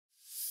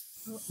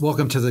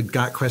Welcome to the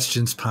Got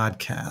Questions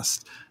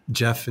podcast.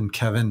 Jeff and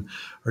Kevin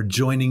are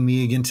joining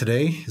me again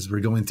today as we're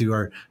going through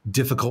our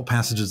difficult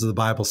passages of the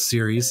Bible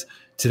series.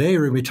 Today,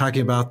 we're going to be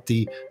talking about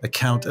the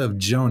account of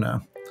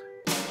Jonah.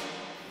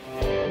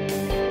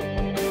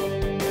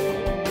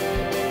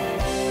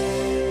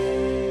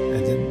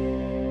 And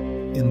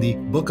in the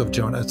book of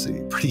Jonah, it's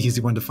a pretty easy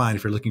one to find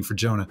if you're looking for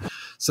Jonah.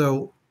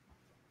 So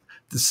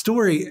the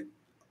story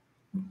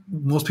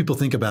most people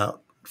think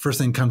about, first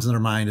thing comes in their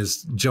mind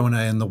is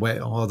Jonah and the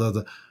whale,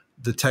 although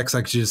the text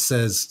actually just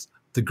says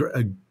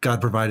God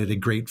provided a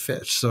great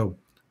fish. So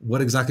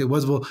what exactly it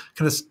was, we'll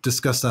kind of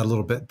discuss that a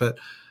little bit. But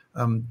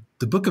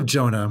the book of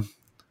Jonah,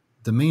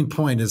 the main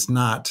point is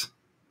not,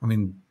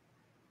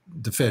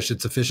 the fish.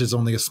 The fish is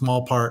only a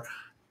small part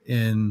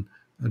in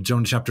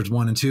Jonah chapters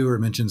 1 and 2, where it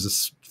mentions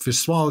the fish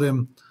swallowed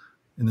him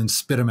and then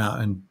spit him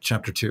out in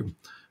chapter 2.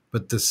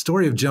 But the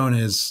story of Jonah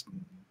is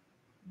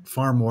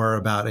far more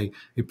about a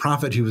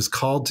prophet who was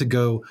called to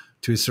go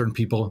to a certain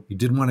people. He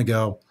didn't want to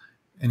go,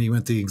 and he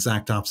went the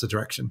exact opposite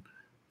direction.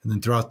 And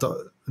then throughout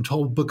the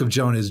whole book of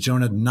Jonah is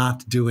Jonah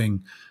not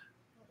doing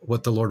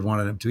what the Lord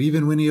wanted him to,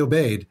 even when he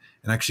obeyed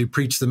and actually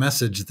preached the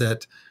message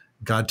that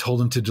God told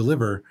him to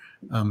deliver.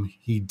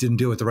 He didn't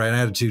do it with the right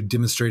attitude,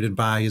 demonstrated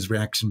by his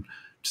reaction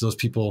to those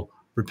people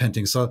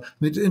repenting. So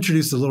let me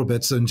introduce a little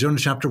bit. So in Jonah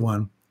chapter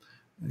 1,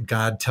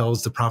 God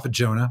tells the prophet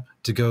Jonah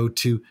to go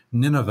to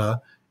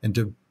Nineveh and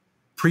to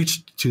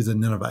preach to the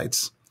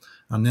Ninevites.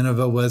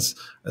 Nineveh was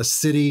a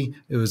city.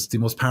 It was the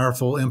most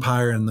powerful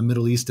empire in the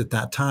Middle East at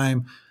that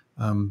time.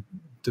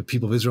 The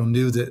people of Israel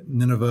knew that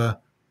Nineveh,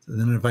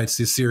 the Ninevites,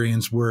 the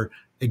Assyrians, were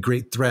a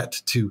great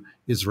threat to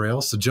Israel.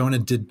 So Jonah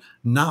did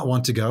not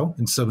want to go.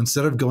 And so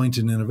instead of going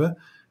to Nineveh,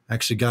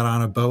 actually got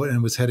on a boat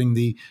and was heading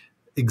the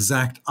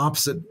exact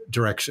opposite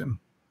direction.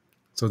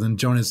 So then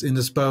Jonah's in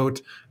this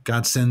boat.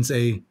 God sends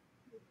a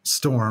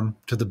storm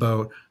to the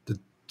boat. The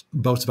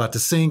boat's about to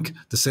sink.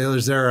 The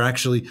sailors there are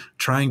actually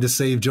trying to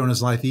save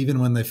Jonah's life, even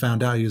when they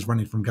found out he was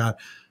running from God.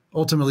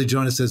 Ultimately,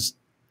 Jonah says,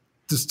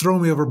 just throw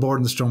me overboard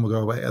and the storm will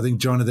go away. I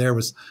think Jonah there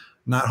was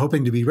not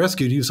hoping to be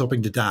rescued. He was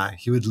hoping to die.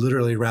 He would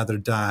literally rather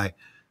die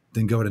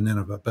than go to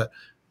Nineveh. But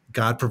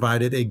God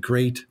provided a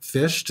great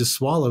fish to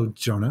swallow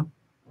Jonah.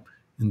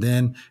 And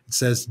then it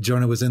says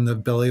Jonah was in the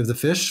belly of the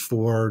fish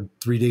for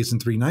 3 days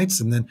and 3 nights.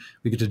 And then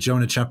we get to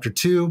Jonah chapter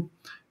 2,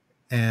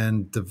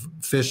 and the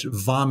fish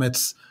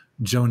vomits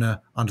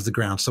Jonah onto the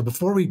ground. So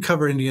before we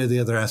cover any of the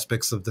other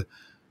aspects of the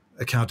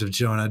account of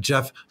Jonah,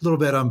 Jeff, a little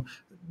bit,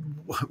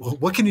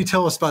 what can you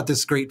tell us about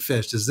this great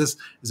fish? Is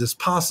this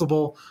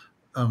possible?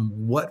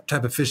 What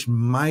type of fish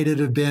might it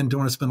have been?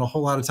 Don't want to spend a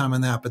whole lot of time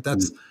on that, but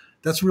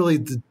that's really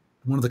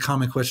one of the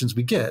common questions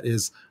we get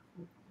is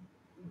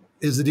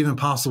it even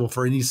possible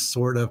for any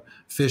sort of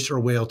fish or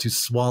whale to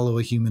swallow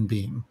a human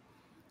being?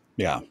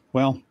 Yeah.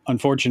 Well,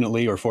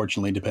 unfortunately, or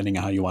fortunately, depending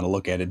on how you want to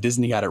look at it,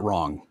 Disney got it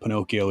wrong.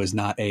 Pinocchio is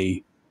not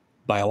a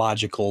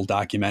biological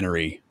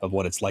documentary of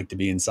what it's like to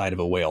be inside of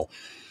a whale.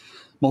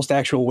 Most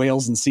actual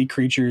whales and sea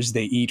creatures,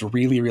 they eat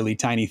really, really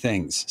tiny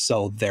things.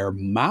 So their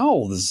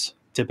mouths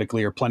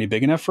typically are plenty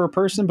big enough for a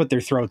person, but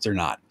their throats are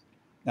not.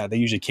 They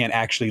usually can't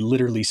actually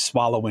literally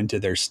swallow into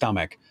their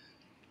stomach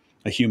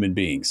a human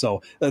being.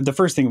 So the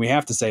first thing we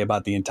have to say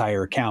about the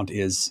entire account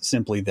is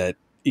simply that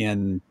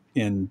in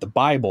the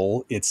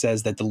Bible, it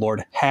says that the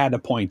Lord had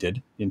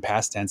appointed, in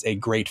past tense, a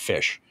great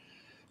fish,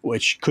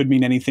 which could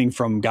mean anything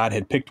from God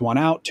had picked one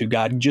out to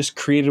God just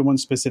created one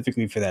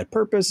specifically for that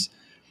purpose.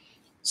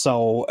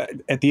 So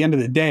at the end of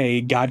the day,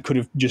 God could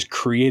have just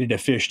created a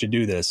fish to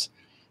do this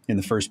in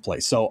the first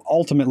place. So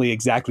ultimately,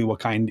 exactly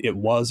what kind it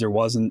was or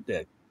wasn't,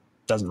 it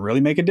doesn't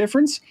really make a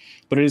difference,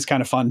 but it is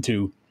kind of fun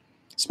to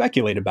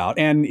speculate about.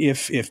 And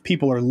if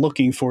people are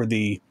looking for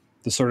the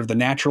sort of the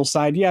natural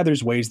side, yeah,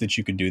 there's ways that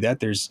you could do that.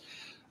 There's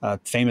a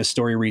famous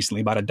story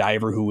recently about a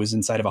diver who was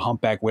inside of a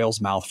humpback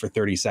whale's mouth for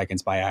 30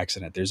 seconds by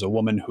accident. There's a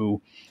woman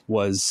who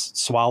was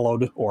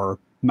swallowed or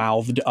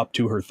mouthed up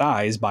to her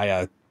thighs by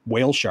a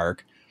whale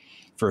shark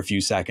for a few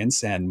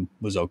seconds and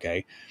was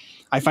okay.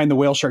 I find the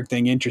whale shark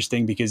thing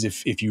interesting because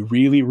if you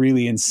really,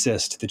 really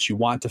insist that you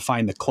want to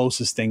find the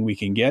closest thing we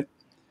can get,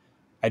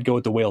 I'd go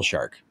with the whale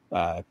shark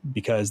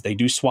because they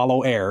do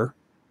swallow air.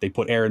 They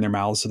put air in their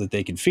mouths so that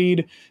they can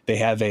feed. They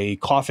have a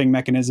coughing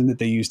mechanism that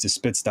they use to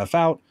spit stuff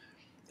out.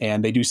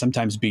 And they do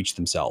sometimes beach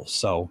themselves.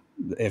 So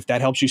if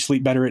that helps you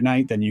sleep better at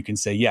night, then you can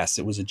say, yes,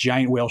 it was a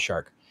giant whale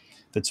shark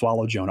that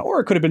swallowed Jonah. Or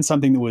it could have been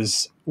something that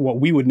was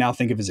what we would now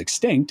think of as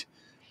extinct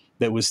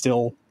that was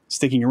still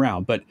sticking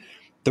around. But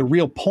the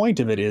real point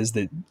of it is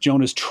that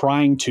Jonah's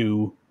trying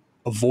to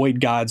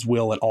avoid God's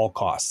will at all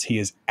costs. He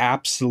is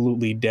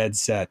absolutely dead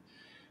set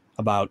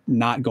about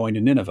not going to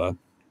Nineveh.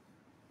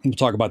 We'll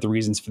talk about the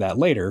reasons for that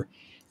later.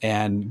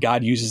 And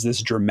God uses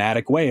this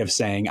dramatic way of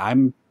saying, I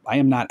am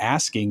not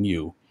asking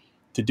you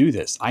to do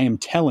this. I am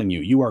telling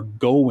you, you are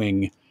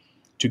going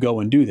to go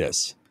and do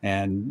this.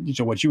 And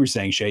what you were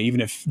saying, Shay,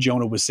 even if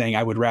Jonah was saying,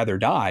 I would rather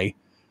die,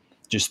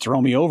 just throw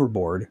me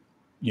overboard.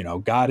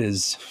 God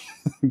is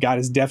God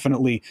is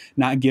definitely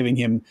not giving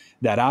him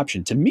that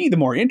option. To me, the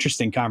more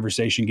interesting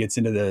conversation gets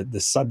into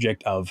the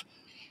subject of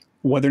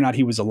whether or not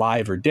he was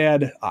alive or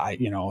dead.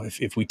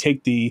 If we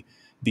take the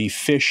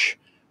fish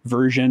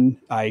version,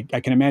 I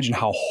can imagine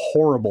how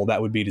horrible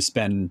that would be to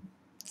spend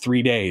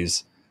 3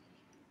 days,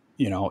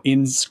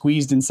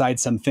 squeezed inside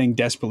something,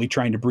 desperately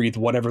trying to breathe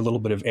whatever little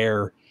bit of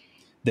air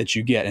that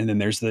you get. And then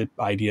there's the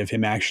idea of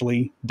him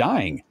actually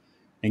dying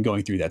and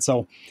going through that.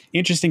 So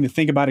interesting to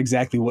think about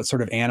exactly what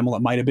sort of animal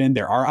it might have been.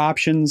 There are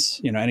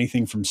options,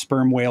 anything from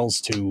sperm whales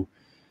to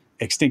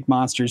extinct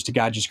monsters to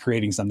God just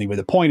creating something. But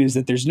the point is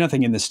that there's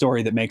nothing in the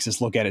story that makes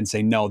us look at it and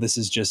say, no, this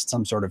is just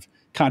some sort of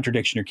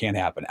contradiction or can't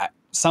happen.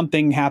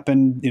 Something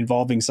happened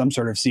involving some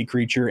sort of sea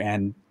creature,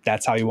 and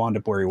that's how he wound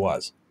up where he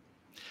was.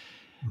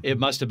 It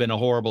must have been a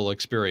horrible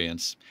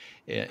experience.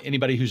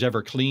 Anybody who's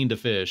ever cleaned a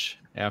fish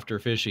after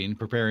fishing,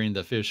 preparing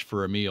the fish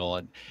for a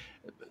meal,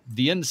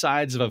 the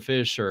insides of a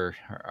fish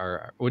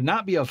would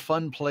not be a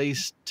fun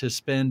place to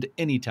spend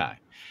any time.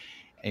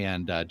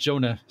 And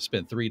Jonah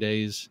spent 3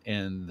 days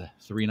and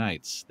 3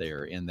 nights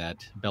there in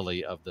that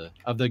belly of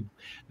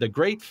the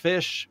great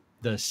fish,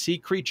 the sea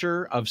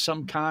creature of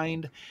some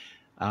kind.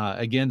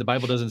 Again, the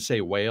Bible doesn't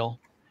say whale,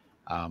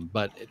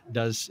 but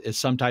it's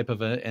some type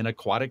of an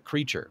aquatic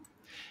creature.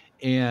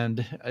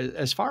 And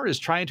as far as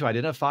trying to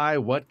identify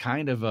what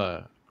kind of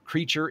a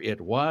creature it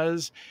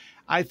was,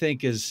 I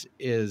think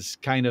is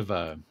kind of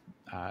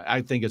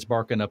I think it's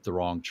barking up the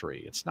wrong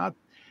tree. It's not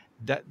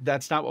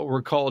that's not what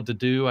we're called to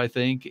do. I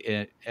think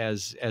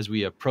as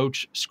we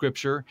approach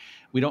Scripture,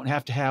 we don't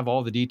have to have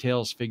all the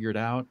details figured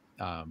out.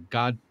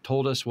 God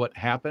told us what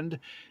happened,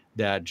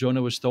 that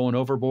Jonah was thrown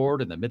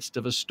overboard in the midst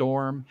of a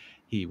storm.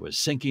 He was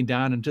sinking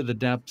down into the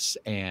depths,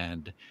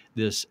 and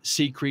this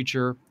sea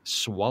creature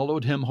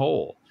swallowed him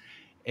whole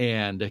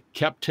and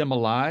kept him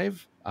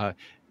alive.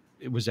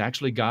 It was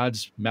actually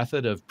God's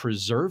method of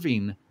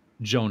preserving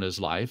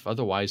Jonah's life.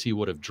 Otherwise, he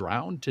would have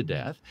drowned to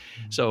death.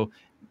 So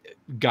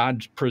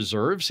God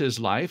preserves his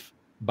life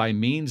by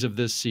means of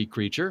this sea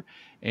creature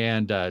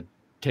and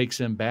takes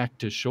him back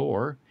to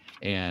shore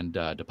and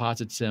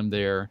deposits him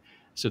there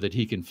so that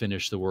he can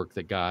finish the work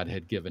that God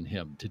had given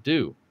him to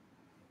do.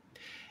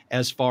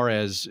 As far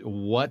as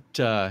what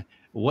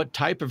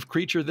type of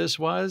creature this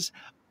was,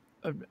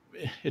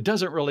 it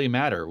doesn't really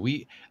matter.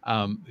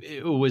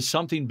 It was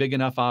something big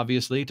enough,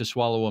 obviously, to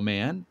swallow a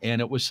man,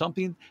 and it was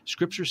something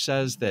Scripture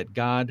says that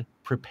God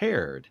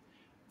prepared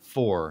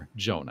for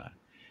Jonah.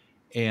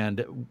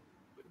 And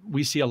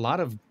we see a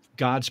lot of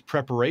God's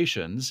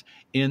preparations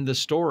in the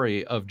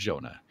story of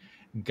Jonah.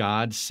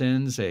 God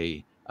sends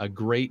a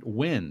great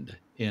wind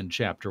in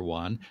chapter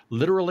 1.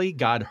 Literally,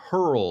 God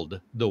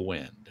hurled the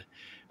wind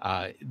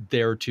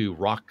there to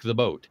rock the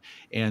boat.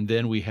 And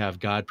then we have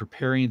God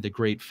preparing the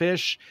great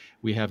fish.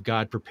 We have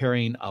God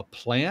preparing a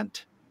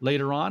plant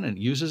later on, and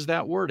uses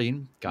that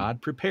wording.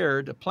 God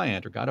prepared a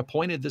plant, or God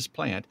appointed this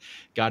plant.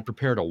 God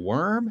prepared a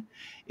worm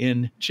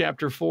in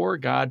chapter 4.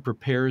 God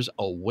prepares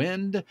a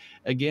wind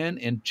again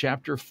in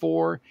chapter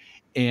 4.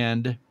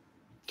 And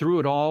through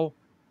it all,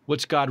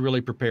 what's God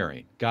really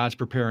preparing? God's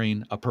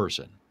preparing a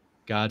person.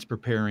 God's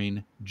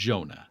preparing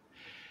Jonah.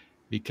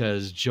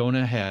 Because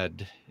Jonah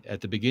had, at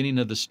the beginning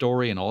of the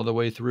story and all the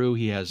way through,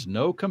 he has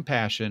no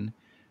compassion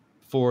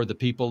for the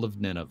people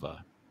of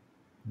Nineveh.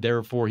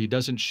 Therefore, he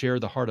doesn't share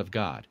the heart of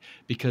God,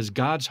 because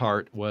God's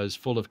heart was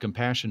full of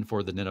compassion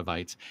for the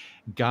Ninevites.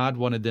 God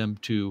wanted them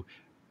to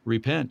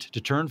repent,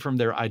 to turn from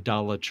their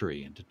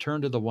idolatry, and to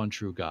turn to the one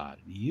true God.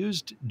 And he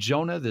used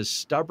Jonah, this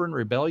stubborn,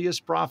 rebellious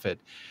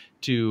prophet,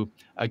 to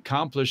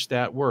accomplish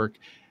that work.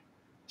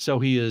 So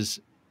he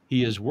is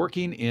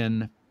working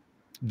in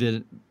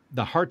the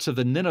hearts of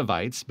the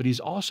Ninevites, but he's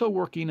also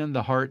working in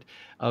the heart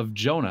of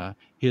Jonah,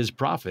 his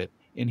prophet,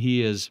 and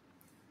he is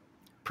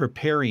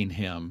preparing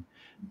him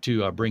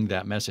to bring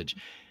that message.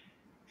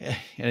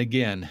 And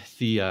again,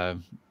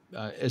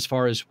 as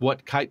far as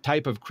what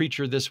type of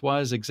creature this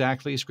was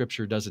exactly,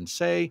 Scripture doesn't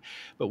say,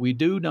 but we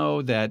do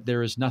know that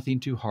there is nothing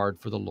too hard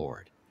for the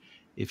Lord.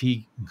 If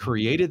he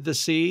created the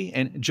sea,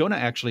 and Jonah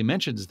actually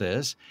mentions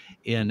this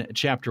in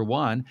chapter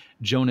 1,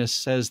 Jonah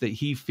says that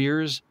he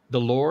fears the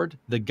Lord,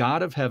 the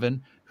God of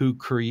heaven, who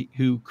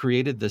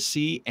created the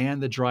sea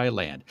and the dry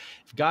land.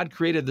 If God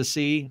created the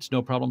sea, it's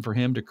no problem for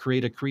him to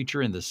create a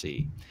creature in the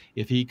sea.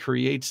 If he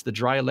creates the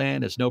dry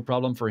land, it's no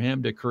problem for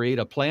him to create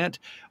a plant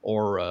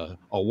or a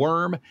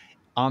worm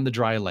on the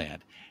dry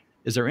land.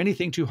 Is there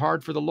anything too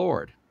hard for the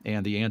Lord?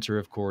 And the answer,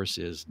 of course,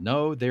 is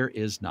no, there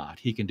is not.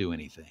 He can do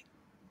anything.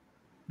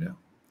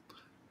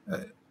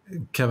 Yeah.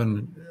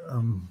 Kevin,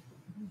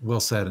 well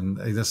said. And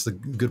that's the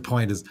good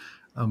point is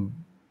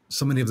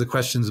so many of the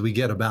questions we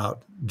get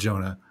about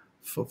Jonah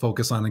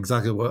focus on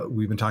exactly what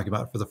we've been talking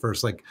about for the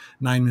first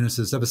 9 minutes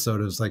of this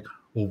episode. Is like,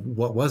 well,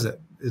 what was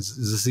it? Is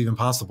this even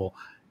possible?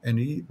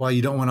 And while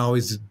you don't want to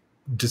always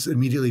just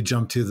immediately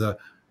jump to the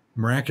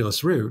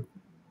miraculous route,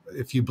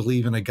 if you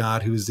believe in a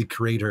God who is the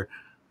creator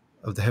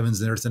of the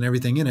heavens and earth and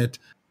everything in it,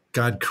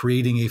 God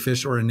creating a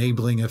fish or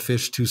enabling a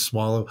fish to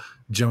swallow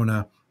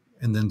Jonah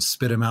and then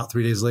spit him out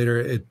 3 days later,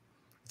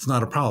 it's it's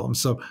not a problem.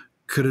 So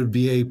could it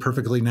be a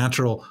perfectly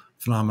natural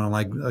phenomenon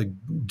like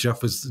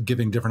Jeff was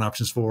giving different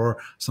options for,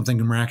 something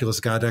miraculous,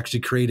 God actually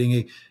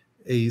creating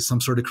a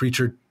some sort of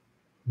creature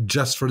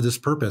just for this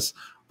purpose?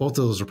 Both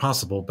of those are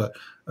possible, but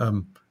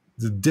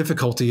the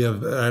difficulty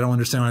of, I don't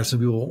understand why some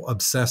people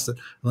obsess that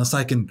unless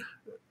I can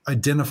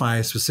identify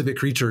a specific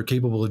creature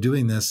capable of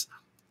doing this,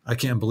 I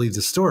can't believe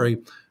the story.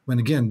 When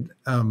again,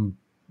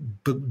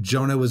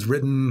 Jonah was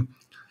written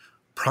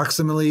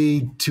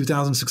approximately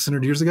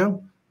 2,600 years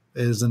ago.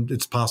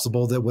 It's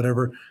possible that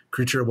whatever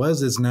creature it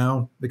was is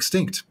now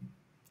extinct.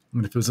 I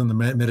mean, if it was in the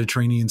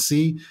Mediterranean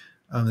Sea,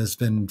 it's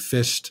been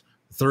fished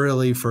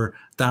thoroughly for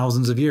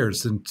thousands of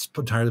years, and it's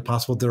entirely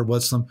possible there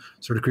was some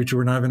sort of creature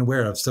we're not even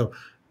aware of. So,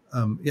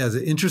 yeah, it's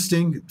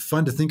interesting,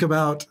 fun to think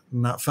about.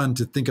 Not fun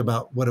to think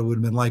about what it would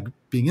have been like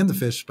being in the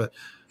fish, but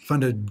fun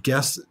to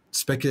guess,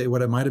 speculate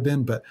what it might have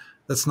been. But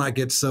let's not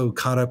get so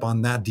caught up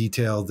on that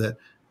detail that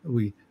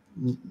we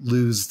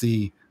lose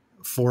the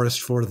forest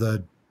for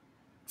the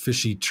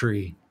fishy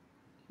tree.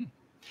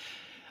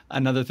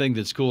 Another thing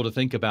that's cool to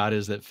think about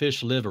is that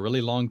fish live a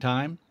really long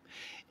time.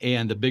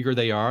 And the bigger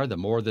they are, the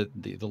more that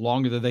the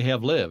longer that they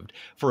have lived.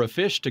 For a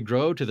fish to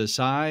grow to the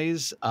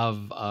size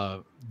of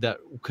that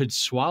could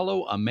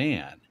swallow a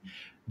man,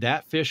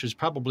 that fish is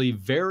probably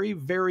very,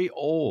 very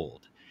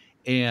old.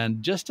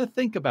 And just to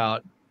think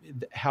about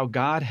how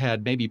God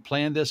had maybe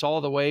planned this all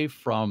the way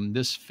from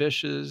this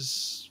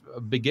fish's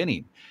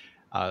beginning,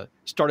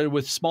 started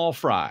with small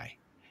fry.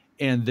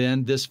 And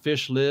then this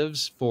fish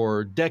lives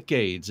for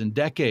decades and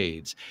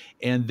decades.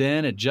 And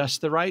then at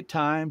just the right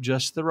time,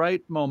 just the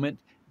right moment,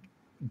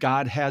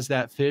 God has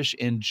that fish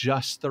in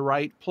just the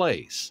right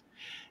place.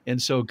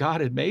 And so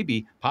God had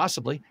maybe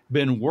possibly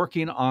been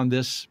working on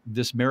this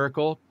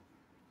miracle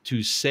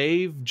to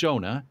save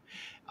Jonah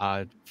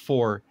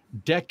for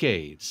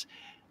decades.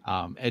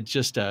 It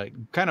just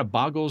kind of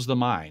boggles the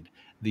mind,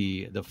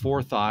 the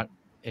forethought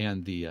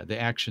and the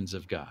actions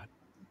of God.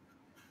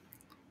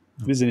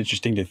 It is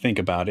interesting to think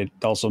about. It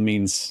also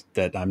means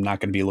that I'm not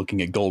going to be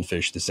looking at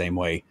goldfish the same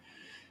way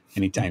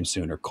anytime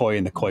soon, or koi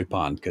in the koi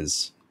pond,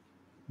 because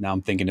now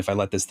I'm thinking if I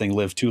let this thing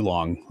live too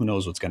long, who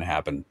knows what's going to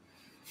happen.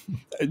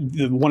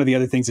 One of the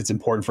other things that's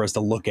important for us to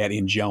look at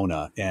in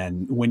Jonah,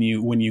 and when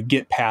you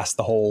get past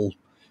the whole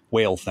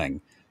whale thing,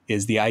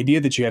 is the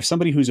idea that you have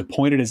somebody who's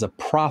appointed as a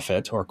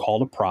prophet or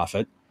called a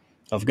prophet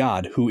of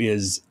God, who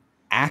is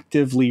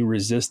actively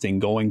resisting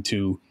going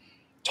to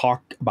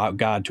talk about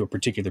God to a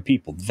particular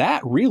people.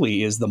 That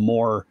really is the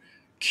more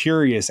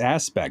curious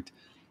aspect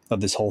of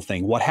this whole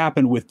thing. What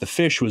happened with the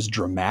fish was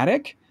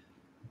dramatic,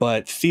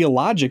 but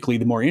theologically,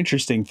 the more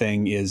interesting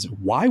thing is,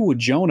 why would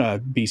Jonah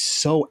be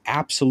so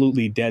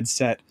absolutely dead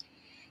set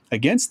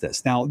against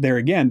this? Now, there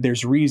again,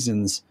 there's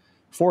reasons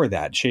for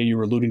that. Shay, you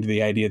were alluding to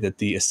the idea that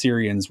the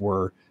Assyrians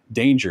were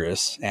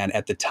dangerous. And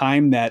at the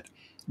time that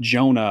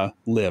Jonah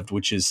lived,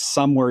 which is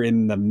somewhere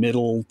in the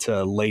middle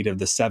to late of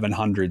the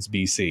 700s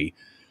BC,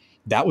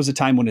 that was a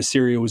time when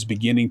Assyria was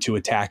beginning to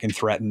attack and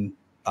threaten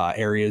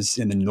areas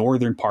in the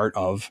northern part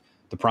of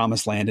the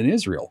Promised Land in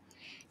Israel.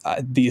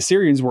 The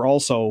Assyrians were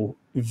also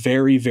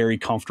very, very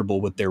comfortable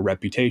with their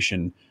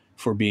reputation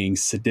for being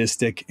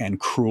sadistic and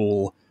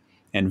cruel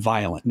and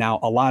violent. Now,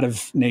 a lot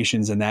of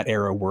nations in that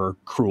era were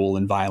cruel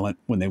and violent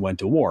when they went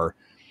to war,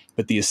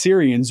 but the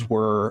Assyrians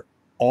were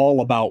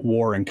all about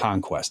war and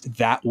conquest.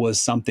 That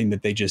was something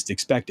that they just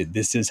expected.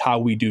 This is how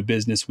we do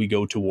business. We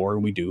go to war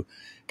and we do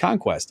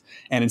conquest.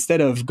 And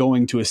instead of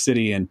going to a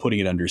city and putting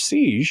it under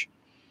siege,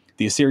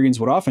 the Assyrians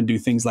would often do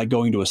things like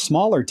going to a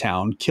smaller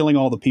town, killing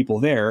all the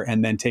people there,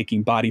 and then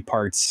taking body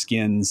parts,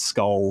 skins,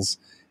 skulls,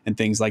 and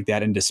things like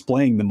that, and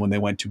displaying them when they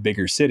went to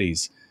bigger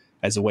cities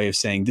as a way of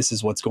saying, this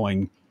is what's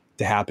going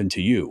to happen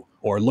to you.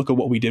 Or look at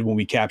what we did when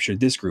we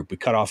captured this group. We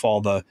cut off all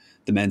the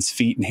men's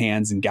feet and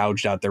hands and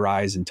gouged out their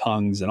eyes and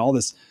tongues and all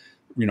this,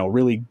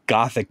 really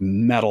gothic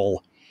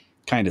metal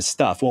kind of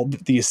stuff. Well,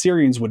 the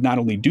Assyrians would not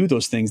only do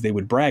those things, they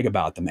would brag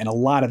about them. And a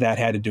lot of that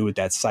had to do with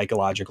that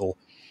psychological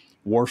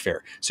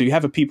warfare. So you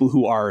have a people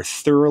who are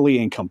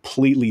thoroughly and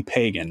completely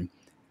pagan,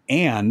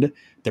 and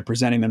they're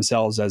presenting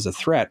themselves as a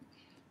threat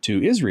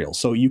to Israel.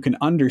 So you can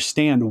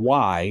understand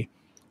why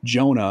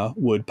Jonah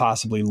would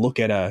possibly look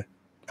at a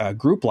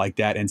group like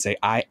that and say,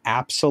 I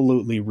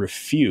absolutely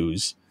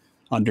refuse,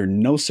 under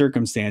no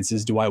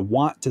circumstances do I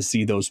want to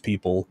see those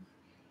people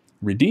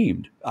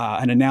redeemed.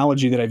 An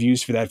analogy that I've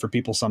used for that for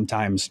people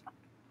sometimes,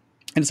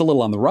 and it's a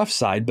little on the rough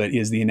side, but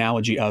is the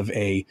analogy of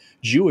a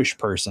Jewish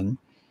person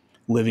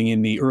living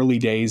in the early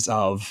days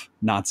of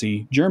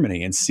Nazi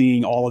Germany and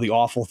seeing all of the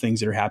awful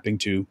things that are happening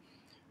to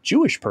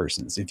Jewish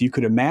persons. If you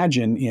could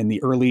imagine in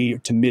the early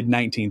to mid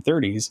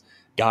 1930s,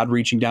 God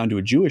reaching down to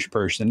a Jewish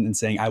person and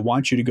saying, I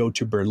want you to go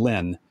to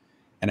Berlin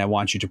and I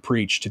want you to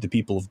preach to the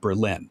people of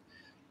Berlin.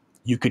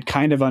 You could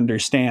kind of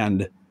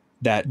understand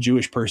that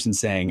Jewish person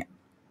saying,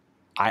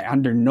 I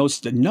don't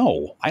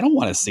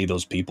want to see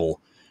those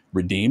people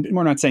redeemed. And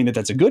we're not saying that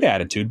that's a good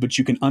attitude, but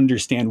you can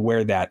understand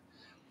where that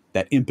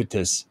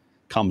impetus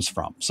comes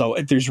from. So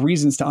there's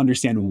reasons to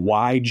understand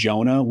why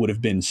Jonah would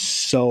have been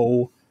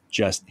so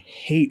just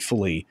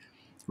hatefully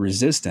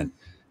resistant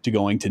to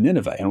going to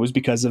Nineveh. And it was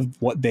because of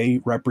what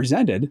they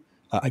represented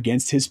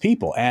against his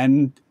people.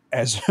 And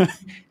as,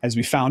 as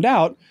we found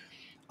out,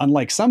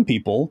 unlike some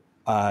people,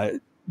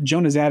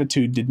 Jonah's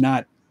attitude did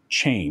not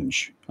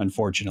change,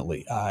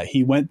 unfortunately.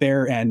 He went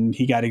there and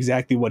he got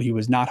exactly what he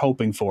was not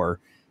hoping for.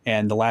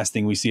 And the last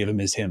thing we see of him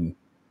is him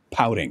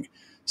pouting.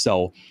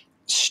 So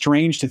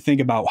strange to think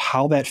about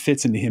how that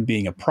fits into him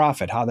being a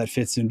prophet, how that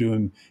fits into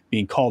him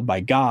being called by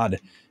God,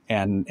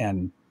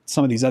 and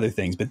some of these other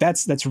things. But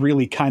that's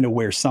really kind of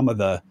where some of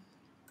the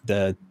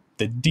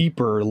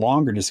deeper,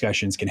 longer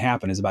discussions can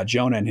happen, is about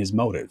Jonah and his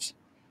motives.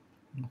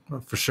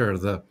 Well, for sure.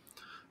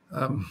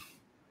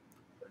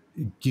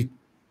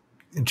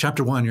 In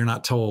chapter 1, you're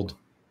not told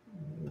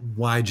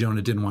why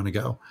Jonah didn't want to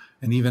go.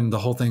 And even the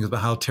whole thing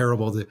about how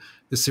terrible the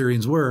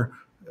Assyrians were,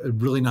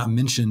 really not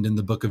mentioned in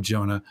the book of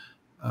Jonah.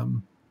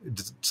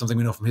 It's something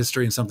we know from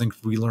history and something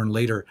we learn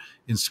later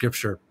in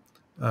scripture.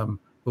 But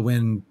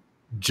when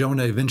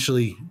Jonah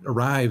eventually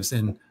arrives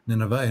in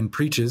Nineveh and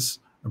preaches,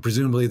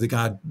 presumably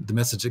the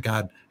message that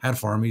God had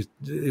for him,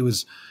 it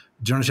was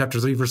Jonah chapter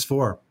 3, verse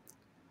 4.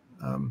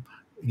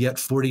 Yet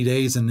 40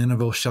 days and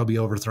Nineveh shall be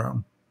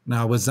overthrown.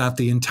 Now, was that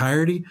the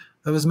entirety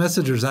of his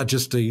message, or is that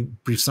just a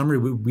brief summary?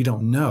 We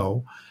don't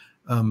know.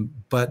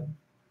 But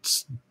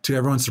to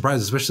everyone's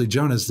surprise, especially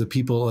Jonah's, the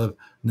people of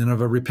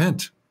Nineveh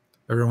repent.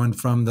 Everyone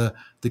from the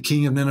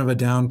king of Nineveh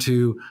down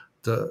to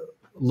the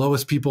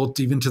lowest people,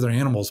 even to their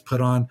animals, put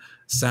on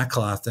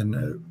sackcloth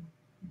and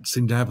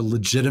seem to have a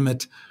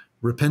legitimate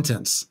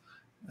repentance.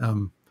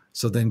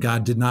 So then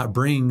God did not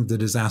bring the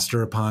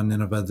disaster upon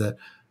Nineveh that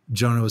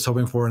Jonah was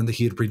hoping for and that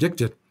he had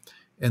predicted.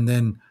 And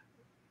then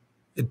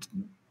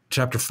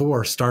chapter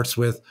 4 starts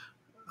with,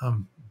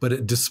 but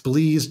it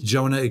displeased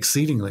Jonah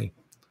exceedingly.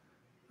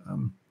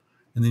 And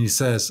then he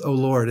says, "Oh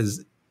Lord,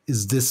 is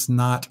this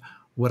not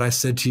what I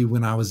said to you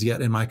when I was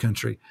yet in my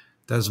country?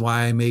 That is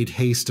why I made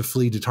haste to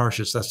flee to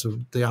Tarshish." That's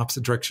the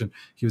opposite direction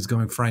he was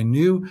going. "For I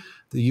knew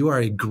that you are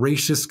a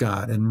gracious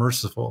God and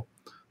merciful,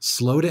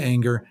 slow to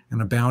anger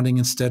and abounding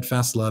in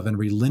steadfast love and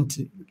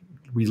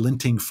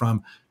relenting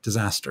from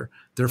disaster.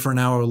 Therefore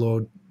now, O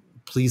Lord,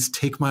 please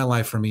take my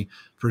life from me,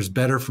 for it's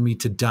better for me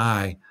to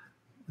die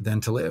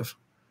than to live."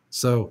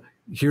 So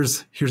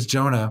here's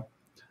Jonah,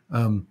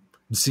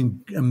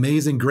 seeing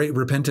amazing, great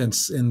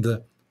repentance in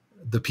the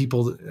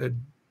people,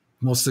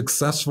 most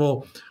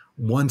successful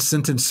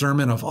one-sentence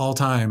sermon of all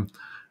time.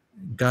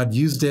 God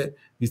used it.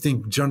 You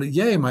think, Jonah,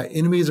 yay, my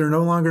enemies are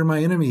no longer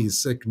my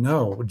enemies. Like,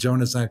 no,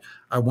 Jonah's not,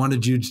 I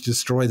wanted you to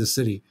destroy the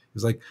city. It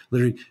was like,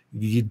 literally,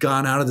 he'd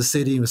gone out of the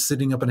city, was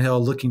sitting up on a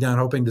hill, looking down,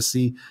 hoping to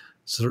see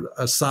sort of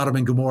a Sodom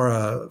and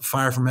Gomorrah,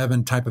 fire from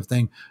heaven type of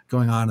thing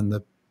going on.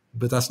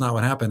 But that's not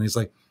what happened. He's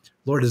like,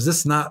 Lord,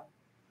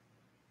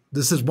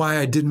 this is why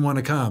I didn't want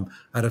to come.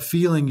 I had a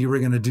feeling you were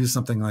going to do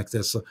something like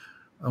this. So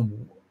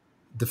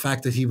the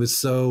fact that he was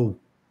so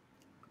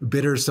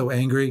bitter, so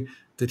angry,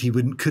 that he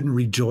couldn't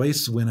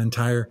rejoice when an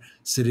entire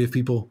city of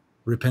people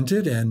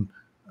repented and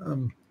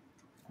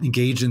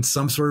engaged in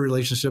some sort of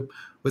relationship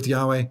with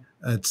Yahweh.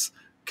 It's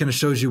kind of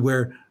shows you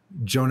where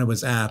Jonah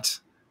was at.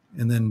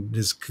 And then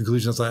his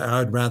conclusion is like,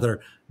 I'd rather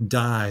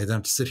die than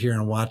have to sit here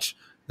and watch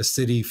a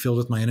city filled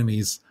with my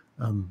enemies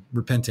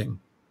repenting.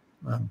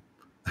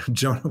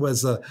 Jonah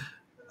was a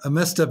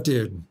messed up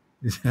dude.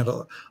 He had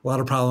a lot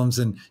of problems,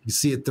 and you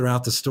see it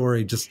throughout the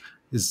story, just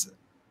his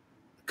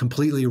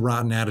completely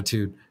rotten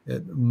attitude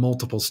at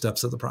multiple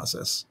steps of the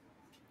process.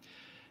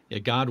 Yeah,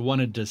 God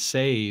wanted to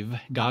save.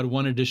 God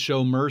wanted to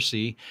show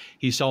mercy.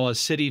 He saw a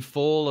city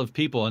full of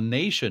people, a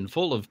nation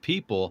full of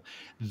people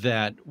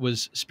that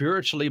was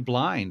spiritually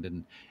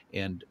blind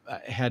and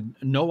had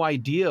no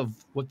idea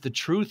of what the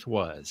truth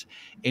was.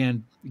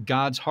 And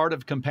God's heart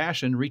of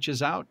compassion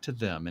reaches out to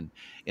them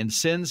and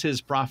sends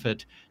his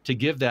prophet to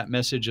give that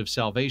message of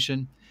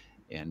salvation.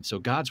 And so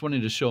God's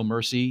wanting to show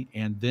mercy.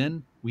 And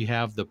then we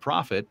have the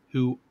prophet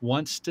who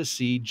wants to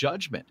see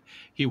judgment.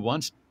 He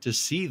wants to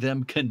see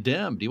them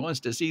condemned. He wants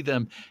to see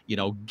them,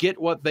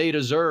 get what they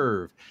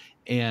deserve.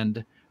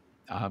 And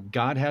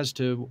God has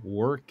to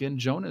work in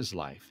Jonah's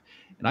life.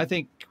 And I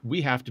think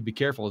we have to be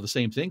careful of the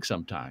same thing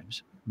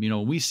sometimes.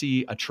 We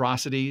see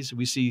atrocities,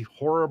 we see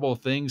horrible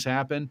things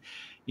happen.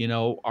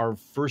 Our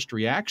first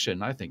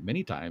reaction, I think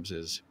many times,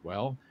 is,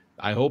 well,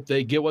 I hope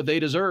they get what they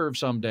deserve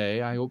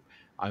someday. I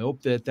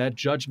hope that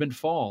judgment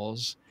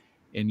falls.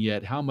 And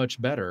yet how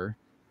much better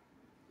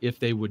if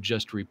they would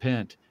just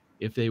repent,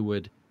 if they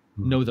would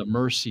know the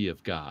mercy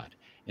of God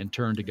and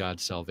turn to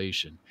God's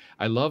salvation.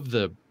 I love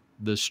the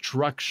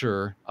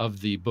structure of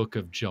the book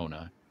of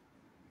Jonah.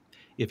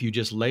 If you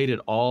just laid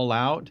it all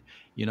out,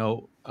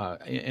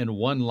 in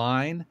one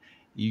line,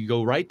 you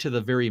go right to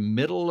the very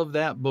middle of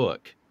that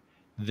book,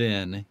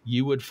 then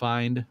you would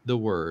find the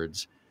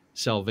words,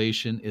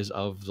 "Salvation is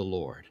of the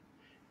Lord."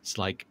 It's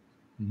like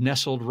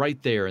nestled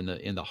right there in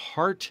the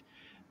heart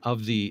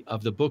of the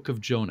book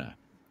of Jonah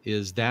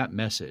is that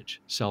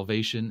message.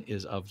 Salvation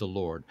is of the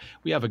Lord.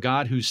 We have a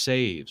God who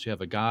saves. We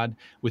have a God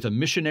with a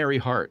missionary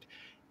heart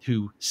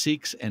who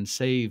seeks and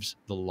saves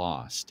the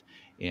lost.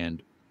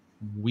 And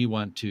we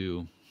want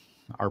to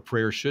our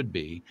prayer should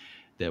be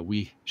that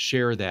we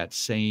share that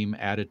same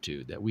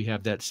attitude, that we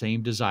have that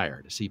same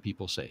desire to see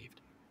people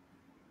saved.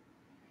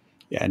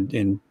 Yeah,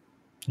 and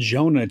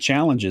Jonah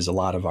challenges a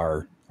lot of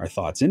our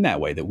thoughts in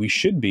that way, that we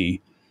should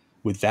be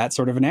with that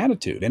sort of an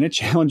attitude. And it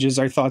challenges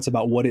our thoughts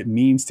about what it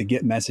means to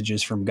get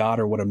messages from God,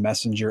 or what a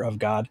messenger of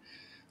God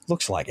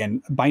looks like.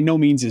 And by no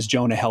means is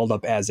Jonah held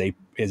up as a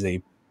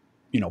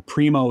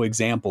primo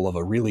example of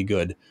a really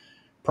good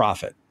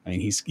prophet. I mean,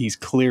 he's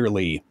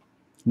clearly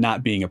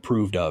not being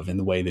approved of in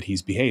the way that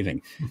he's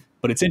behaving.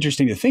 But it's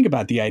interesting to think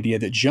about the idea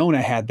that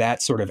Jonah had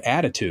that sort of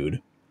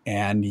attitude,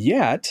 and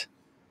yet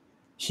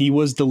he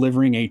was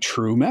delivering a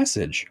true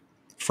message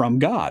from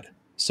God.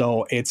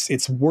 So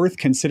it's worth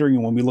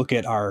considering when we look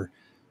at our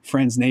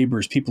friends,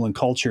 neighbors, people in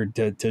culture,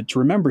 to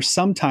remember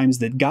sometimes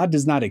that God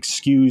does not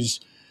excuse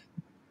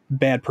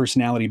bad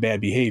personality, bad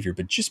behavior.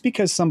 But just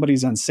because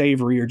somebody's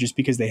unsavory, or just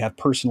because they have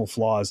personal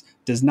flaws,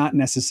 does not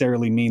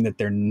necessarily mean that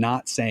they're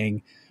not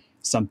saying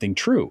something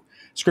true.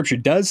 Scripture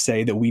does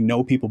say that we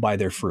know people by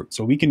their fruit.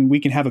 So we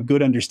can have a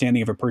good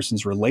understanding of a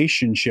person's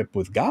relationship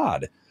with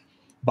God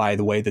by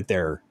the way that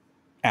they're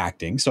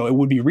acting. So it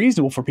would be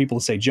reasonable for people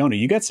to say, Jonah,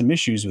 you got some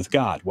issues with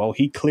God. Well,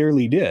 he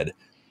clearly did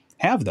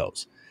have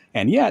those.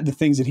 And yet the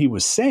things that he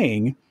was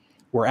saying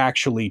were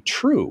actually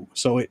true.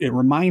 So it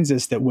reminds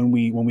us that when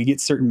we get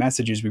certain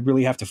messages, we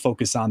really have to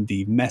focus on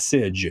the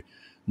message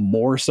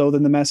more so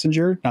than the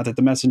messenger. Not that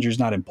the messenger is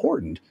not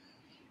important,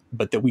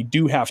 but that we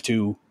do have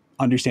to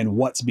understand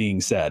what's being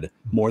said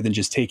more than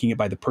just taking it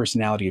by the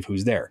personality of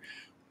who's there.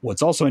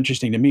 What's also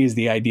interesting to me is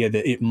the idea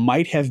that it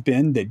might have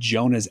been that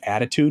Jonah's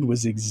attitude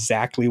was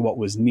exactly what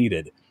was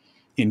needed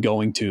in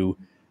going to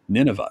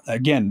Nineveh.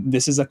 Again,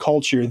 this is a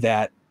culture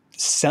that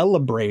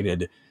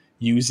celebrated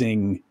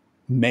using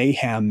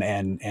mayhem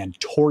and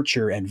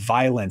torture and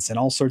violence and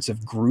all sorts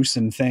of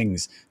gruesome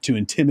things to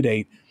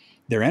intimidate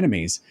their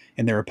enemies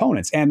and their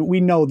opponents. And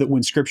we know that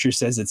when Scripture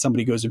says that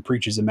somebody goes and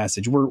preaches a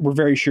message, we're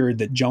very sure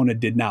that Jonah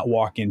did not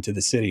walk into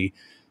the city,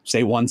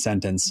 say one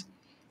sentence,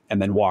 and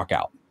then walk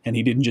out. And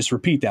he didn't just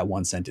repeat that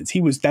one sentence.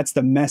 That's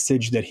the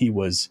message that he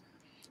was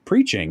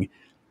preaching.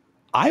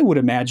 I would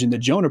imagine that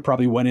Jonah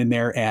probably went in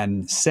there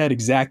and said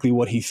exactly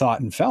what he thought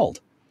and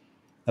felt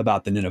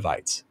about the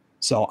Ninevites.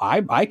 So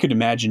I could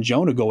imagine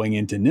Jonah going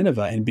into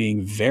Nineveh and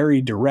being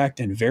very direct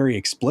and very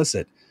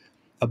explicit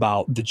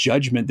about the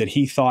judgment that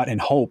he thought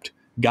and hoped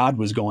God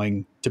was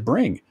going to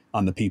bring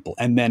on the people.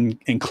 And then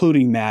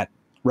including that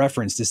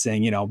reference to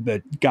saying,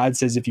 that God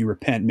says, if you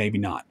repent, maybe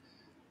not.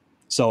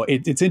 So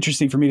it's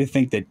interesting for me to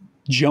think that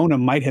Jonah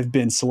might have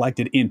been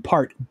selected in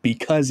part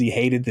because he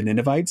hated the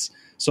Ninevites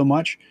so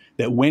much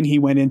that when he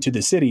went into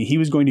the city, he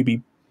was going to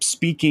be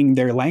speaking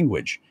their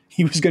language.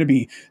 He was going to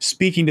be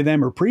speaking to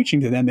them or preaching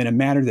to them in a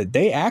manner that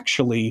they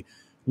actually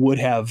would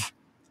have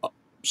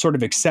sort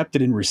of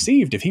accepted and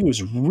received. If he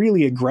was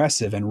really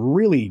aggressive and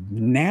really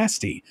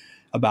nasty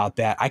about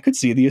that, I could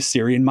see the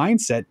Assyrian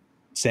mindset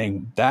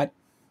saying that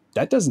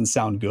doesn't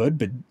sound good,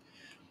 but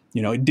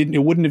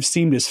it wouldn't have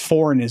seemed as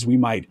foreign as we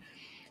might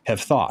have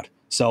thought.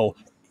 So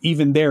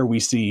even there we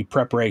see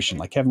preparation.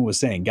 Like Kevin was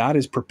saying, God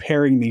is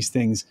preparing these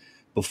things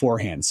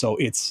beforehand. So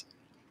it's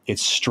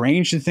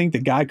strange to think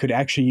that God could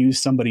actually use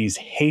somebody's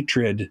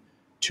hatred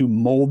to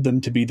mold them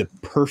to be the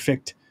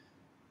perfect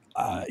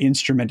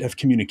instrument of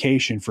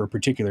communication for a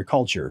particular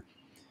culture.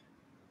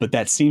 But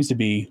that seems to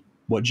be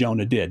what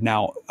Jonah did.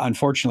 Now,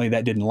 unfortunately,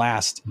 that didn't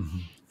last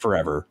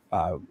forever.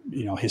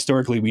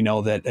 Historically, we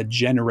know that a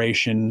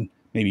generation,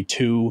 maybe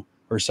two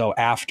or so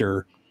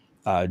after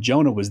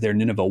Jonah was there,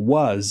 Nineveh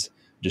was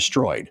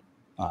destroyed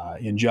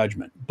in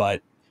judgment.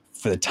 But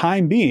for the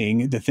time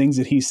being, the things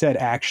that he said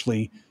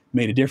actually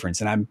made a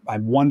difference. And I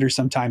wonder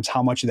sometimes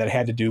how much of that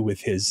had to do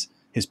with his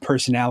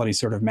personality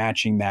sort of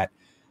matching that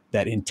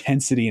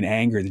intensity and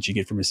anger that you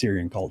get from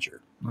Assyrian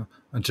culture.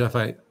 Jeff,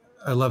 I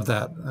love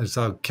that. I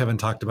saw Kevin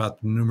talked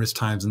about numerous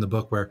times in the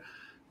book where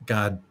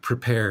God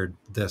prepared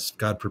this,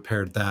 God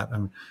prepared that.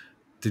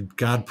 Did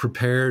God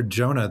prepare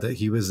Jonah that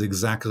he was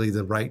exactly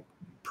the right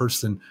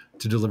person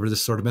to deliver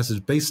this sort of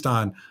message based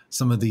on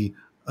some of the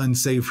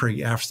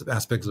unsavory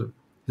aspects of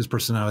his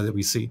personality that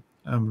we see?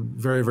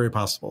 Very, very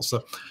possible.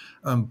 So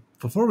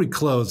before we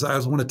close, I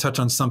just want to touch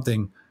on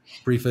something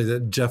briefly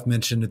that Jeff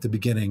mentioned at the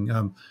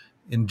beginning.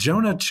 In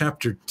Jonah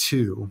chapter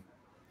 2,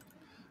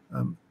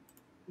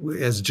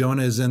 as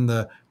Jonah is in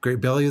the great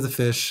belly of the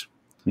fish,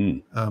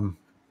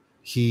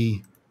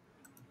 he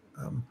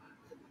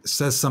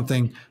says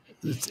something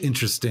that's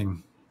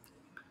interesting.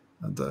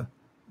 The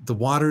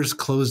waters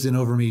closed in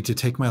over me to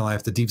take my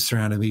life. The deep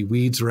surrounded me.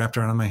 Weeds wrapped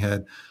around my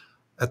head.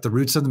 At the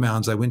roots of the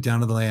mountains, I went down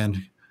to the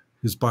land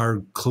whose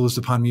bar closed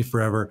upon me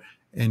forever,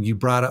 and you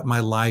brought up my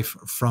life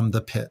from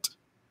the pit.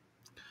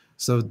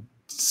 So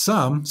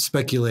some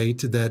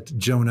speculate that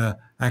Jonah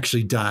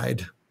actually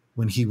died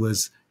when he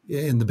was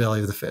in the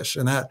belly of the fish.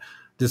 And that,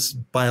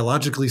 just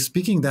biologically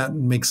speaking, that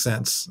makes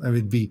sense. I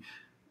would be,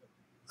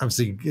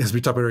 obviously, as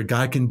we talked about,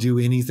 God can do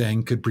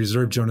anything, could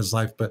preserve Jonah's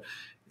life, but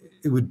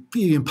it would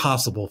be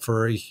impossible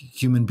for a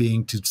human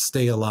being to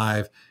stay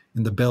alive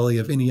in the belly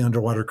of any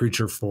underwater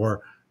creature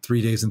for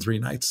 3 days and 3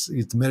 nights.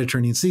 It's the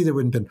Mediterranean Sea, there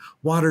wouldn't have been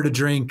water to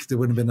drink, there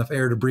wouldn't have been enough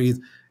air to breathe,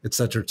 et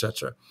cetera, et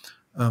cetera.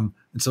 And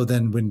so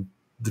then when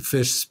the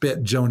fish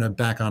spit Jonah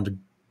back onto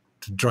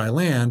dry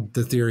land,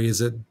 the theory is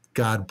that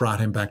God brought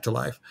him back to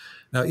life.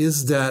 Now,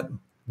 is that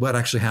what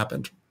actually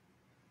happened?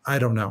 I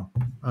don't know.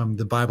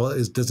 The Bible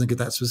doesn't get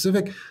that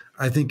specific.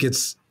 I think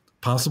it's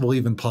possible,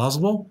 even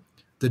plausible,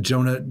 that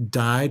Jonah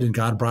died and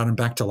God brought him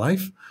back to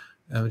life.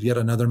 Yet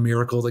another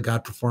miracle that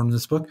God performed in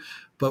this book.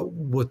 But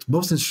what's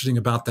most interesting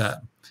about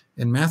that,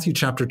 in Matthew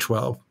chapter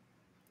 12,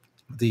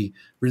 the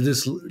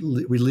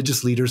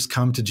religious leaders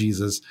come to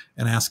Jesus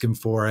and ask him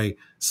for a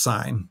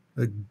sign.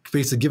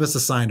 Basically, give us a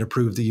sign to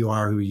prove that you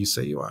are who you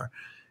say you are.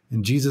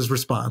 And Jesus'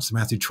 response,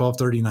 Matthew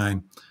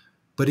 12:39,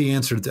 but he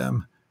answered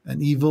them,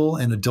 an evil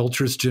and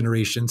adulterous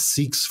generation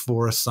seeks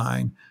for a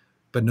sign,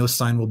 but no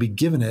sign will be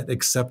given it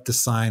except the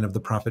sign of the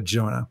prophet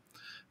Jonah.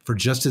 For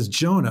just as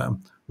Jonah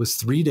was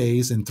 3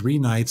 days and 3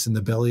 nights in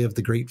the belly of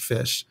the great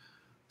fish,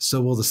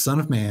 so will the Son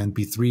of Man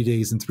be 3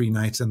 days and 3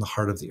 nights in the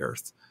heart of the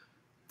earth.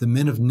 The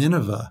men of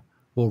Nineveh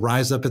will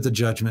rise up at the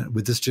judgment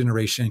with this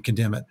generation and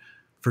condemn it,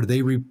 for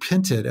they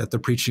repented at the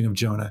preaching of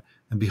Jonah,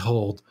 and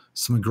behold,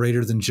 someone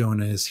greater than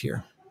Jonah is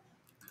here.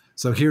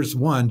 So here's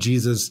one,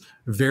 Jesus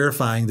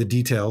verifying the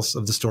details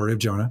of the story of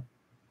Jonah.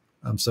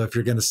 So if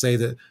you're going to say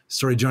that the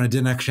story of Jonah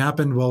didn't actually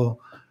happen,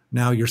 well,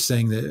 now you're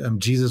saying that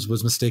Jesus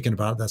was mistaken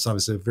about it. That's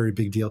obviously a very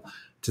big deal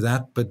to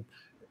that. But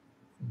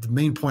the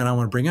main point I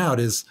want to bring out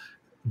is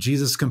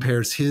Jesus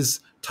compares his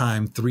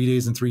time, 3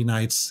 days and 3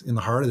 nights in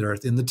the heart of the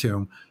earth, in the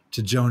tomb,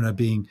 to Jonah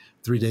being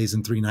 3 days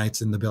and 3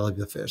 nights in the belly of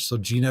the fish. So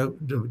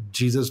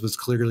Jesus was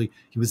clearly,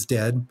 he was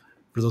dead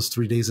for those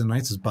 3 days and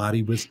nights. His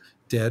body was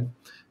dead.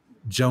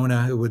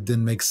 Jonah, it would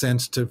then make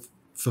sense to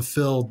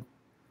fulfill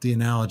the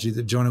analogy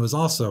that Jonah was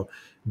also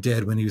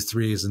dead when he was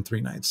 3 days and 3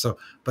 nights. So,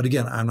 but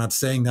again, I'm not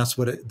saying that's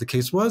what the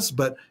case was,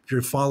 but if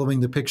you're following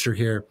the picture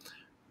here,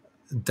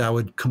 that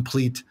would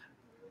complete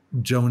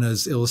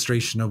Jonah's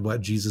illustration of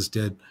what Jesus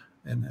did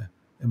in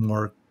a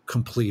more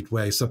complete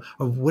way. So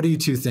what do you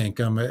two think?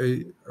 Are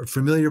you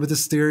familiar with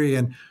this theory,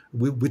 and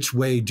which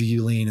way do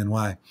you lean and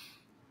why?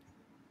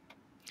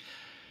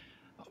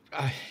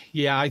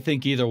 Yeah, I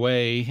think either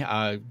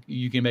way,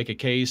 you can make a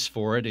case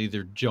for it.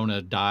 Either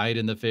Jonah died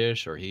in the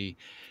fish, or he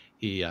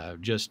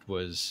just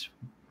was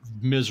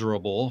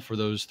miserable for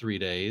those 3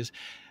 days.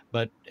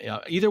 But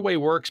either way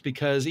works,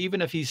 because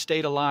even if he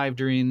stayed alive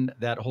during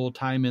that whole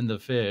time in the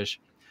fish,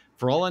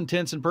 for all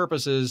intents and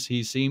purposes,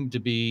 he seemed to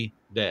be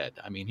dead.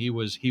 I mean, he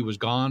was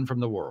gone from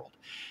the world.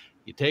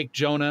 You take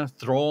Jonah,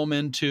 throw him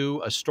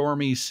into a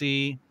stormy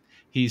sea,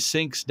 he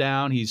sinks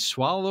down, he's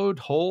swallowed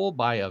whole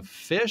by a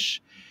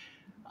fish.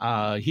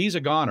 He's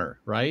a goner,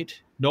 right?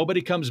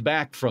 Nobody comes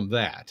back from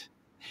that.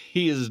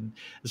 He is,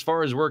 as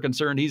far as we're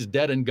concerned, he's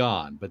dead and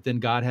gone. But then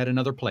God had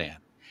another plan.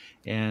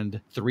 And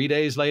 3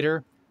 days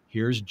later,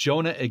 here's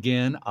Jonah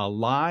again,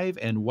 alive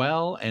and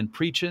well and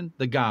preaching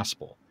the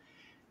gospel.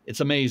 It's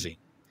amazing.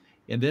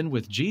 And then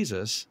with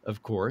Jesus,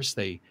 of course,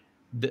 they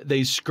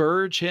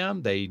scourge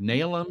him, they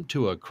nail him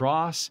to a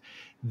cross,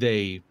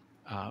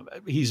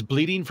 he's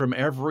bleeding from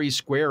every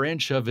square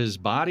inch of his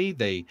body.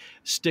 They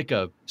stick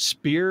a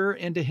spear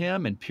into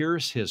him and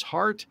pierce his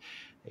heart.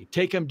 They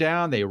take him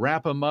down, they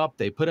wrap him up,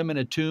 they put him in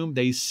a tomb,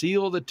 they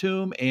seal the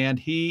tomb, and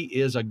he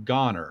is a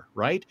goner,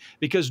 right?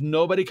 Because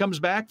nobody comes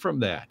back from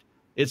that.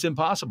 It's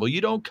impossible.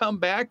 You don't come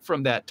back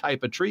from that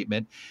type of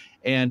treatment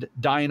and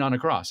dying on a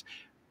cross.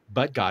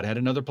 But God had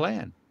another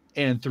plan.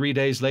 And 3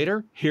 days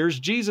later, here's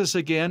Jesus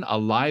again,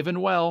 alive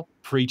and well,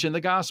 preaching the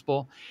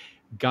gospel.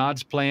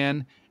 God's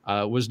plan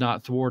was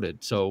not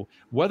thwarted. So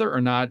whether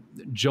or not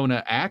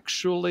Jonah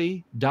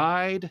actually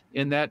died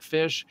in that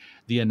fish,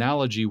 the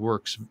analogy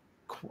works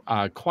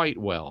quite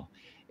well.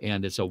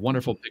 And it's a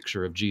wonderful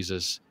picture of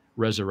Jesus'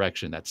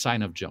 resurrection, that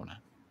sign of Jonah.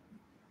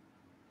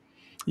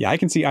 Yeah, I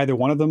can see either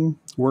one of them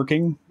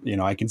working.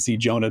 I can see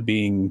Jonah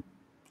being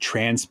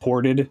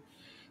transported,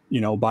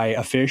 by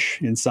a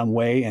fish in some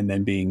way, and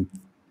then being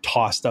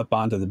tossed up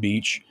onto the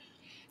beach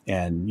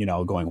and,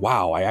 going,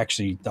 wow,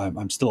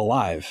 I'm still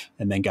alive.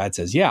 And then God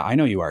says, yeah, I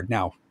know you are.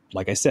 Now,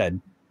 like I said,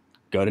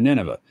 go to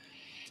Nineveh.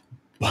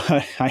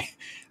 But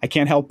I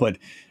can't help but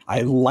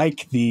I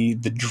like the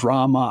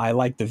drama. I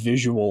like the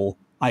visual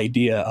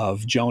idea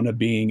of Jonah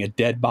being a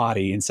dead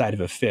body inside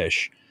of a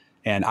fish.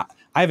 And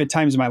I have at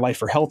times in my life,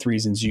 for health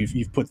reasons,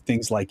 you've put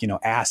things like,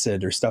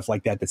 acid or stuff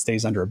like that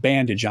stays under a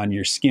bandage on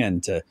your skin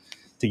to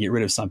get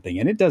rid of something.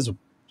 And it does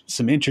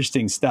some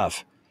interesting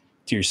stuff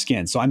to your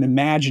skin. So I'm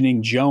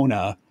imagining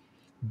Jonah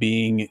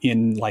being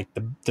in like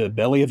the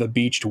belly of a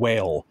beached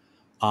whale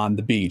on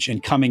the beach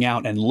and coming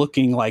out and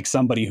looking like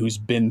somebody who's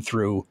been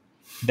through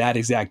that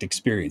exact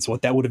experience,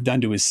 what that would have done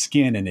to his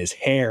skin and his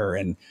hair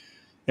and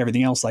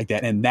everything else like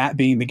that. And that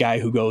being the guy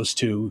who goes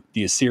to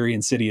the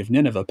Assyrian city of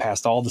Nineveh,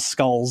 past all the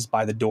skulls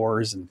by the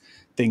doors and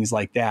things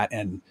like that,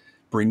 and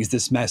brings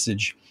this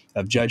message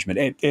of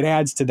judgment. It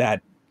adds to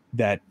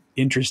that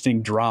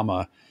interesting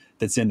drama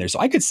that's in there. So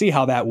I could see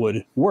how that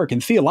would work.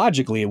 And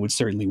theologically, it would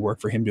certainly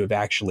work for him to have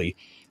actually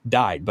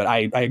died. But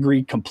I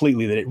agree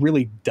completely that it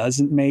really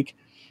doesn't make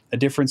a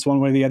difference one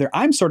way or the other.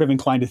 I'm sort of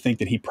inclined to think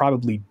that he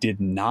probably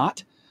did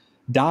not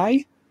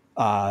die,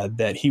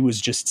 that he was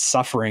just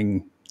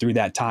suffering through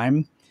that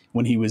time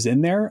when he was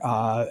in there.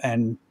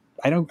 And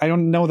I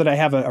don't know that I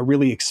have a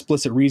really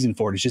explicit reason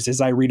for it. It's just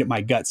as I read it,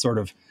 my gut sort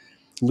of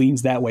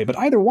leans that way. But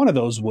either one of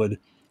those would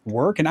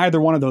work, and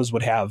either one of those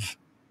would have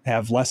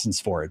lessons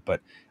for it.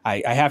 But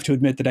I have to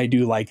admit that I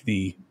do like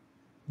the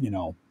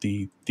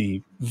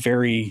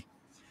very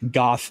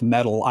goth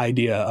metal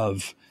idea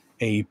of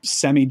a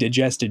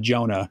semi-digested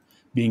Jonah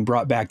being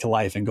brought back to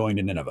life and going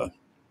to Nineveh.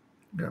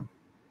 Yeah.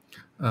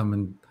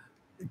 And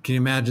can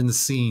you imagine the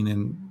scene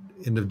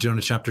in of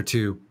Jonah chapter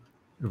 2,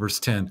 verse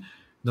 10?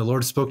 The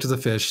Lord spoke to the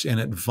fish, and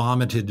it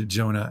vomited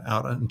Jonah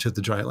out into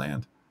the dry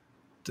land.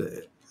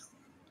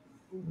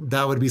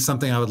 That would be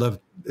something I would love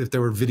if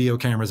there were video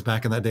cameras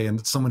back in that day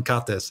and someone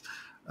caught this.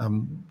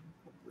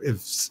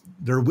 If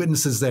there are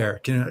witnesses there,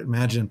 can you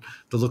imagine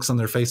the looks on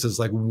their faces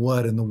like,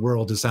 what in the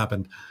world has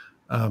happened?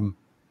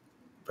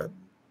 But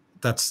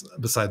that's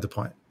beside the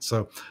point.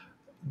 So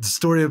the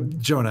story of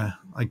Jonah,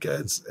 like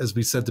as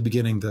we said at the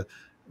beginning, the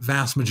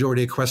vast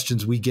majority of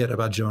questions we get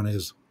about Jonah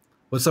is,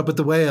 what's up with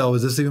the whale?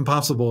 Is this even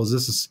possible? Is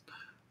this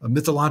a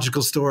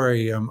mythological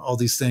story? All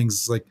these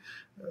things. Like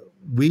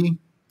we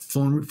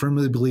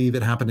firmly believe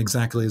it happened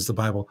exactly as the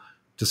Bible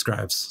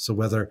describes. So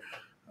whether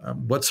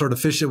what sort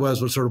of fish it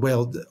was, what sort of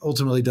whale,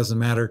 ultimately doesn't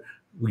matter.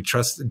 We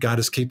trust that God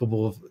is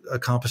capable of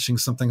accomplishing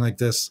something like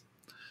this.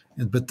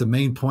 But the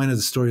main point of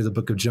the story of the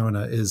book of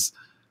Jonah is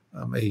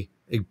when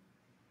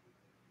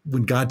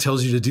God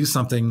tells you to do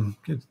something,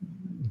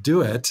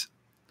 do it.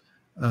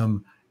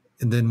 And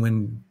then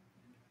when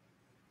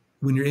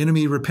your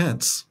enemy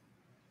repents,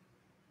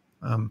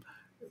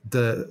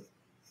 the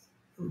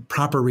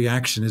proper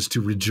reaction is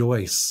to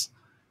rejoice.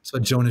 So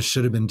what Jonah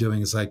should have been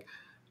doing is like,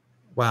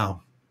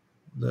 wow,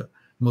 the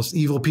most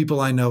evil people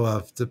I know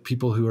of, the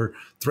people who are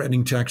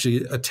threatening to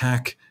actually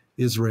attack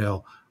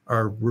Israel,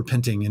 are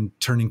repenting and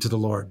turning to the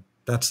Lord.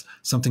 That's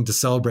something to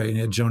celebrate. And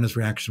yet Jonah's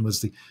reaction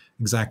was the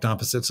exact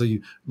opposite. So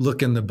you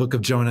look in the book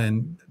of Jonah,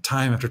 and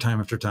time after time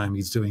after time,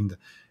 he's doing the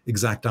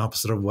exact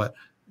opposite of what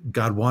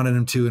God wanted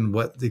him to, and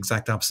what the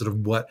exact opposite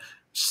of what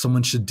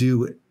someone should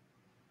do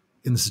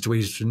in the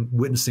situation,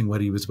 witnessing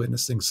what he was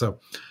witnessing. So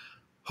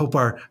hope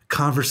our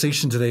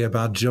conversation today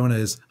about Jonah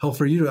is helpful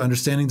for you to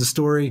understanding the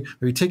story,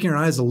 maybe taking your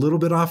eyes a little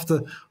bit off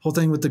the whole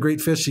thing with the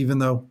great fish, even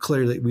though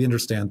clearly we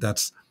understand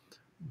that's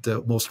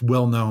the most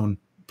well-known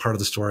part of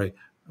the story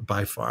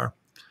by far.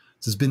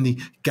 This has been the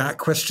Got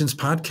Questions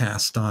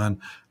podcast on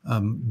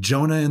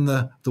Jonah and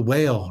the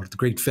whale, or the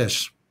great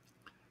fish.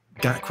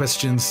 Got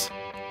questions,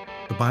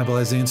 the Bible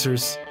has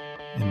answers,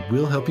 and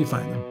we'll help you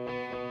find them.